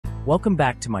Welcome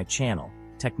back to my channel,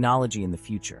 Technology in the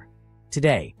Future.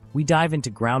 Today, we dive into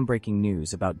groundbreaking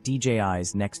news about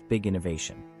DJI's next big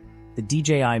innovation, the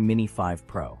DJI Mini 5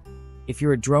 Pro. If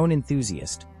you're a drone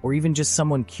enthusiast, or even just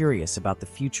someone curious about the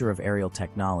future of aerial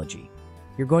technology,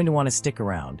 you're going to want to stick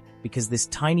around because this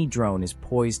tiny drone is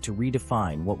poised to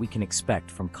redefine what we can expect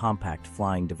from compact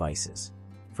flying devices.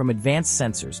 From advanced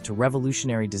sensors to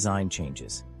revolutionary design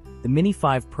changes, the Mini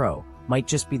 5 Pro might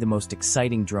just be the most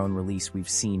exciting drone release we've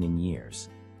seen in years.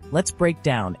 Let's break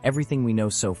down everything we know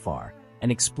so far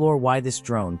and explore why this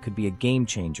drone could be a game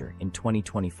changer in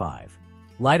 2025.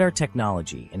 Lidar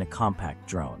technology in a compact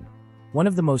drone. One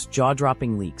of the most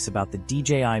jaw-dropping leaks about the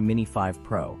DJI Mini 5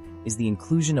 Pro is the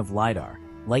inclusion of Lidar,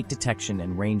 light detection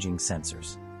and ranging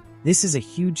sensors. This is a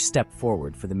huge step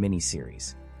forward for the Mini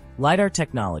series. Lidar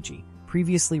technology,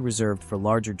 previously reserved for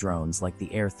larger drones like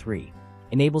the Air 3,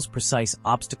 enables precise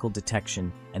obstacle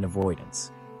detection and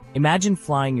avoidance. Imagine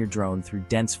flying your drone through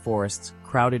dense forests,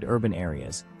 crowded urban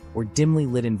areas, or dimly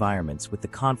lit environments with the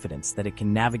confidence that it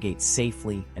can navigate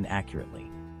safely and accurately.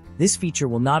 This feature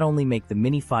will not only make the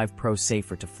Mini 5 Pro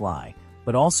safer to fly,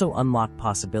 but also unlock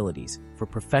possibilities for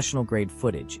professional-grade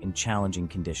footage in challenging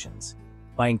conditions.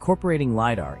 By incorporating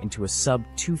LiDAR into a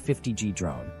sub-250G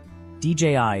drone,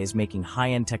 DJI is making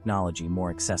high-end technology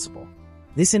more accessible.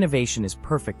 This innovation is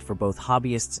perfect for both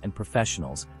hobbyists and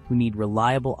professionals who need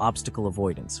reliable obstacle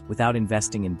avoidance without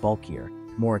investing in bulkier,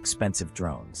 more expensive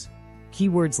drones.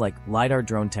 Keywords like LiDAR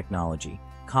drone technology,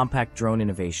 compact drone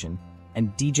innovation,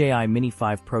 and DJI Mini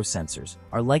 5 Pro sensors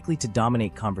are likely to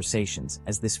dominate conversations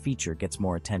as this feature gets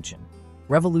more attention.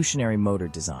 Revolutionary motor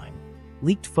design.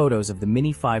 Leaked photos of the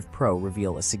Mini 5 Pro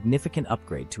reveal a significant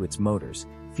upgrade to its motors,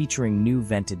 featuring new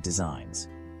vented designs.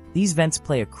 These vents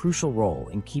play a crucial role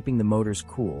in keeping the motors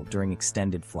cool during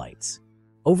extended flights.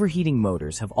 Overheating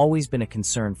motors have always been a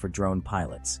concern for drone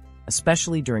pilots,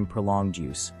 especially during prolonged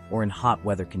use or in hot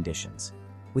weather conditions.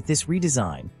 With this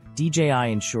redesign,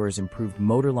 DJI ensures improved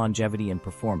motor longevity and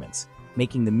performance,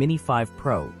 making the Mini 5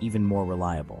 Pro even more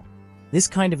reliable. This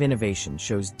kind of innovation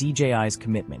shows DJI's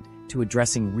commitment to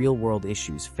addressing real-world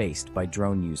issues faced by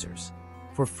drone users.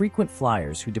 For frequent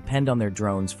flyers who depend on their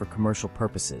drones for commercial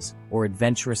purposes or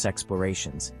adventurous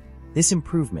explorations, this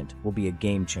improvement will be a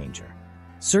game changer.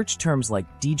 Search terms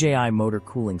like DJI motor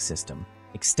cooling system,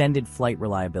 extended flight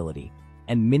reliability,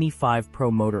 and Mini 5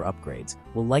 Pro motor upgrades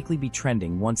will likely be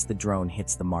trending once the drone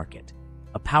hits the market.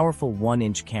 A powerful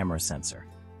 1-inch camera sensor.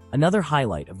 Another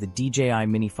highlight of the DJI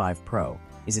Mini 5 Pro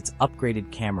is its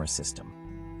upgraded camera system.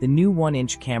 The new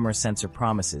 1-inch camera sensor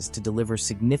promises to deliver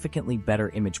significantly better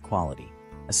image quality,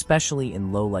 especially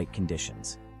in low-light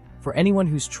conditions. For anyone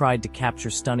who's tried to capture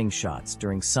stunning shots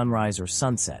during sunrise or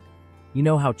sunset, you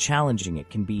know how challenging it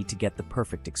can be to get the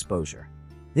perfect exposure.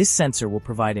 This sensor will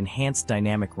provide enhanced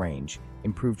dynamic range,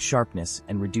 improved sharpness,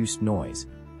 and reduced noise,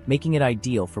 making it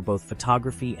ideal for both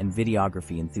photography and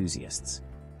videography enthusiasts.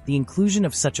 The inclusion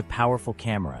of such a powerful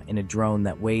camera in a drone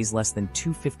that weighs less than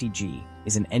 250G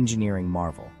is an engineering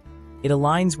marvel. It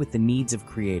aligns with the needs of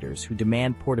creators who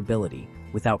demand portability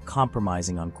without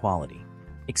compromising on quality.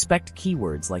 Expect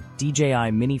keywords like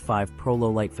DJI Mini 5 Pro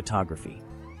low light photography,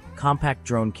 compact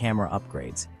drone camera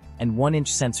upgrades, and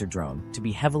 1-inch sensor drone to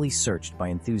be heavily searched by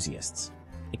enthusiasts.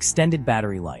 Extended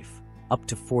battery life, up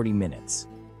to 40 minutes.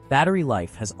 Battery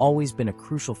life has always been a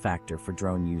crucial factor for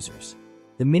drone users.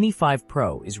 The Mini 5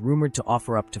 Pro is rumored to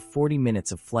offer up to 40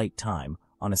 minutes of flight time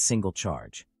on a single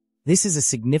charge. This is a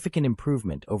significant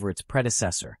improvement over its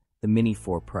predecessor, the Mini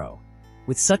 4 Pro.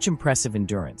 With such impressive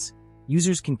endurance,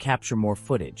 users can capture more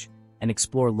footage and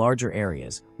explore larger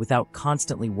areas without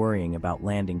constantly worrying about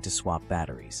landing to swap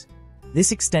batteries.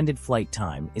 This extended flight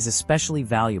time is especially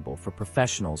valuable for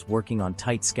professionals working on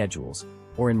tight schedules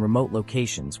or in remote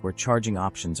locations where charging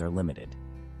options are limited.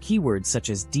 Keywords such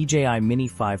as DJI Mini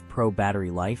 5 Pro battery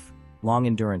life, long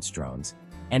endurance drones,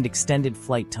 and extended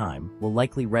flight time will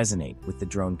likely resonate with the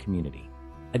drone community.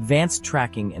 Advanced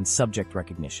tracking and subject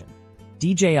recognition.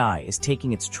 DJI is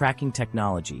taking its tracking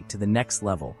technology to the next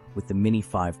level with the Mini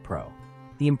 5 Pro.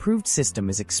 The improved system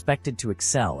is expected to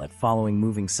excel at following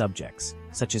moving subjects,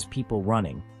 such as people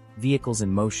running, vehicles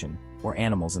in motion, or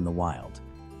animals in the wild.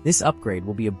 This upgrade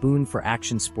will be a boon for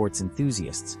action sports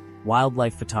enthusiasts,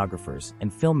 wildlife photographers,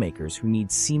 and filmmakers who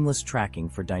need seamless tracking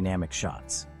for dynamic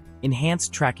shots.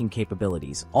 Enhanced tracking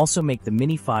capabilities also make the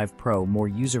Mini 5 Pro more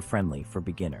user-friendly for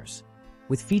beginners.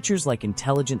 With features like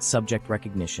intelligent subject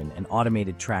recognition and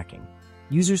automated tracking,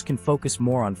 users can focus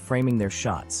more on framing their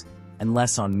shots and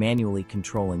less on manually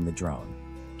controlling the drone.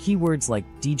 Keywords like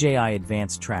DJI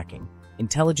Advanced Tracking,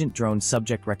 Intelligent Drone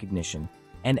Subject Recognition,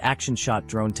 and Action Shot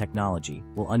Drone Technology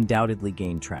will undoubtedly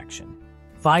gain traction.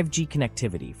 5G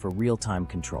connectivity for real-time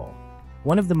control.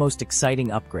 One of the most exciting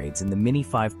upgrades in the Mini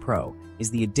 5 Pro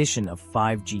is the addition of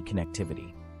 5G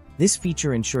connectivity. This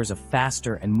feature ensures a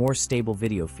faster and more stable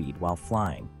video feed while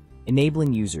flying,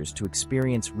 enabling users to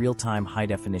experience real-time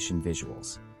high-definition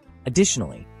visuals.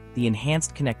 Additionally, the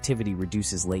enhanced connectivity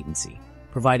reduces latency,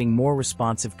 providing more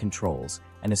responsive controls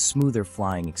and a smoother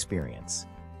flying experience.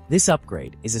 This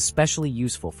upgrade is especially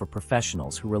useful for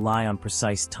professionals who rely on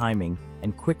precise timing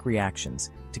and quick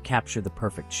reactions to capture the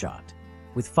perfect shot.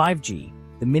 With 5G,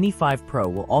 the Mini 5 Pro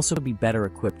will also be better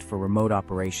equipped for remote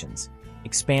operations,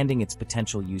 expanding its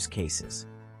potential use cases.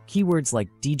 Keywords like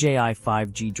DJI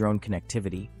 5G drone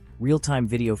connectivity, real-time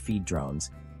video feed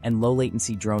drones, and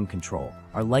low-latency drone control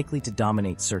are likely to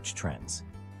dominate search trends.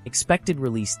 Expected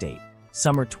release date: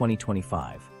 summer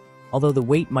 2025. Although the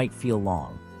wait might feel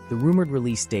long, the rumored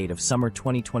release date of summer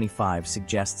 2025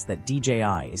 suggests that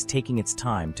DJI is taking its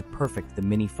time to perfect the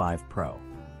Mini 5 Pro.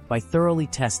 By thoroughly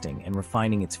testing and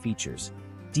refining its features,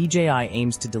 DJI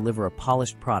aims to deliver a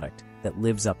polished product that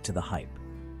lives up to the hype.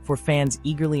 For fans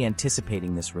eagerly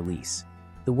anticipating this release,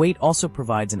 the wait also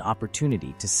provides an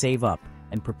opportunity to save up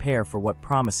and prepare for what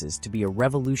promises to be a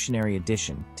revolutionary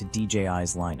addition to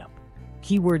DJI's lineup.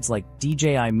 Keywords like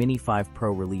DJI Mini 5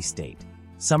 Pro release date,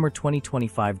 summer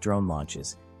 2025 drone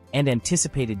launches, and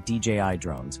anticipated DJI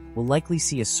drones will likely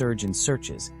see a surge in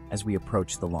searches as we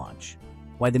approach the launch.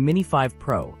 Why the Mini 5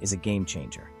 Pro is a game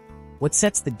changer. What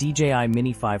sets the DJI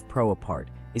Mini 5 Pro apart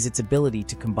is its ability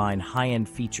to combine high-end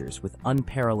features with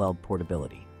unparalleled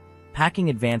portability. Packing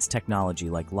advanced technology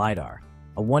like Lidar,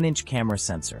 a 1-inch camera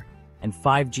sensor, and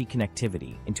 5G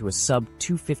connectivity into a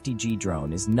sub-250G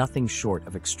drone is nothing short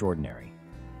of extraordinary.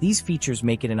 These features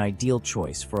make it an ideal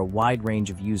choice for a wide range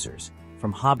of users,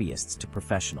 from hobbyists to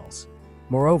professionals.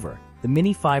 Moreover, the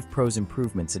Mini 5 Pro's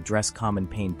improvements address common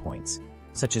pain points,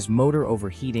 such as motor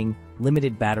overheating,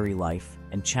 limited battery life,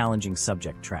 and challenging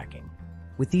subject tracking.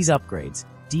 With these upgrades,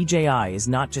 DJI is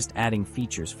not just adding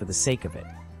features for the sake of it.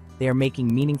 They are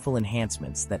making meaningful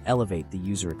enhancements that elevate the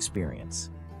user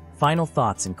experience. Final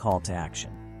thoughts and call to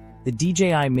action. The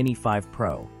DJI Mini 5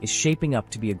 Pro is shaping up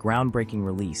to be a groundbreaking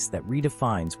release that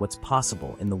redefines what's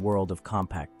possible in the world of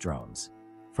compact drones.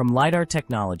 From Lidar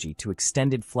technology to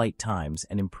extended flight times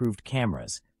and improved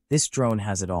cameras, this drone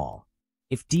has it all.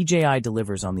 If DJI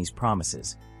delivers on these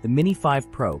promises, the Mini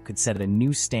 5 Pro could set a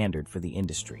new standard for the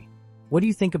industry. What do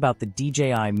you think about the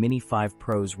DJI Mini 5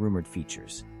 Pro's rumored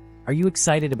features? Are you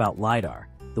excited about Lidar,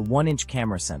 the 1-inch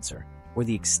camera sensor, or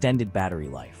the extended battery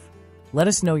life? Let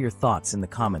us know your thoughts in the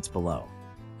comments below.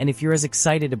 And if you're as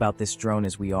excited about this drone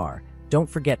as we are, don't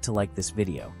forget to like this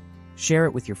video, share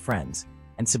it with your friends,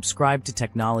 and subscribe to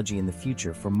Technology in the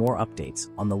Future for more updates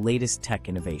on the latest tech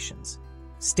innovations.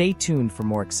 Stay tuned for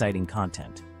more exciting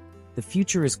content. The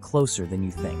future is closer than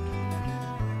you think.